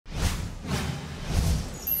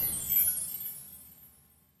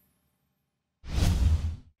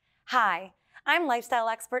Hi, I'm lifestyle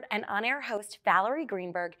expert and on-air host Valerie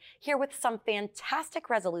Greenberg here with some fantastic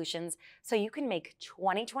resolutions so you can make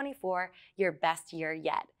 2024 your best year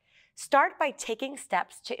yet. Start by taking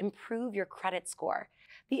steps to improve your credit score.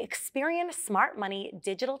 The Experian Smart Money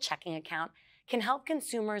digital checking account can help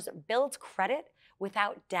consumers build credit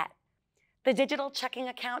without debt. The digital checking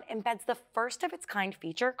account embeds the first of its kind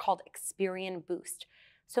feature called Experian Boost.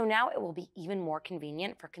 So now it will be even more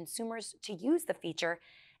convenient for consumers to use the feature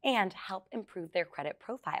and help improve their credit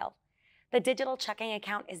profile. The digital checking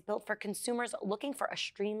account is built for consumers looking for a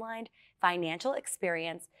streamlined financial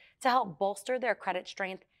experience to help bolster their credit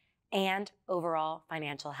strength and overall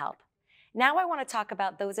financial health. Now I want to talk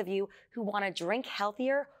about those of you who want to drink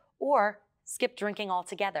healthier or skip drinking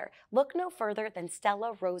altogether. Look no further than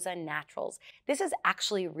Stella Rosa Naturals. This is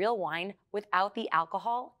actually real wine without the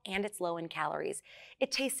alcohol, and it's low in calories.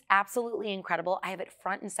 It tastes absolutely incredible. I have it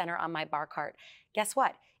front and center on my bar cart. Guess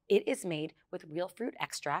what? It is made with real fruit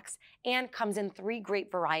extracts and comes in 3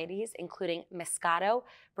 grape varieties, including Moscato,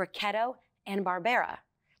 Brachetto, and Barbera.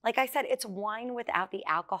 Like I said, it's wine without the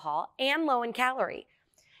alcohol and low in calorie.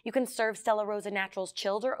 You can serve Stella Rosa Naturals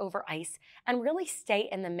chilled or over ice and really stay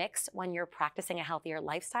in the mix when you're practicing a healthier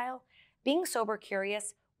lifestyle, being sober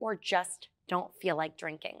curious, or just don't feel like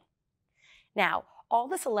drinking. Now, all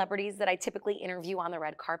the celebrities that I typically interview on the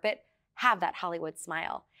red carpet have that Hollywood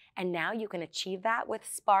smile. And now you can achieve that with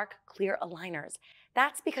Spark Clear Aligners.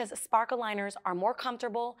 That's because Spark Aligners are more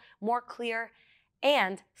comfortable, more clear,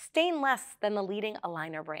 and stain less than the leading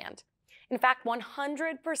aligner brand. In fact,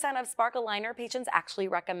 100% of Spark Aligner patients actually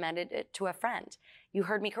recommended it to a friend. You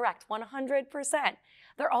heard me correct, 100%.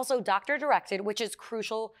 They're also doctor-directed, which is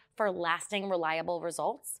crucial for lasting, reliable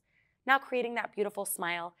results. Now, creating that beautiful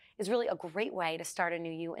smile is really a great way to start a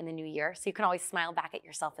new you in the new year, so you can always smile back at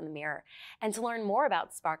yourself in the mirror. And to learn more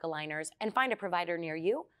about Spark Aligners and find a provider near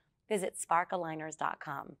you, visit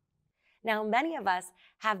sparkaligners.com. Now, many of us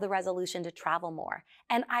have the resolution to travel more,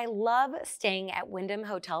 and I love staying at Wyndham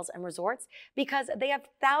Hotels and Resorts because they have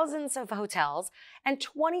thousands of hotels and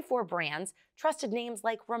 24 brands, trusted names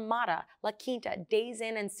like Ramada, La Quinta, Days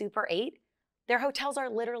Inn, and Super 8. Their hotels are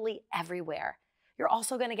literally everywhere. You're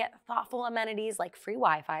also going to get thoughtful amenities like free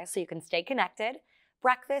Wi-Fi so you can stay connected,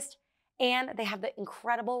 breakfast, and they have the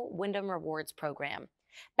incredible Wyndham Rewards program.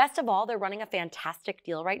 Best of all, they're running a fantastic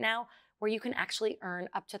deal right now where you can actually earn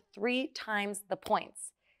up to 3 times the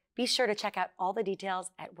points. Be sure to check out all the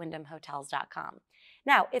details at wyndhamhotels.com.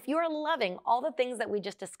 Now, if you're loving all the things that we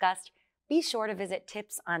just discussed, be sure to visit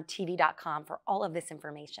tipsontv.com for all of this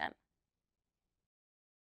information.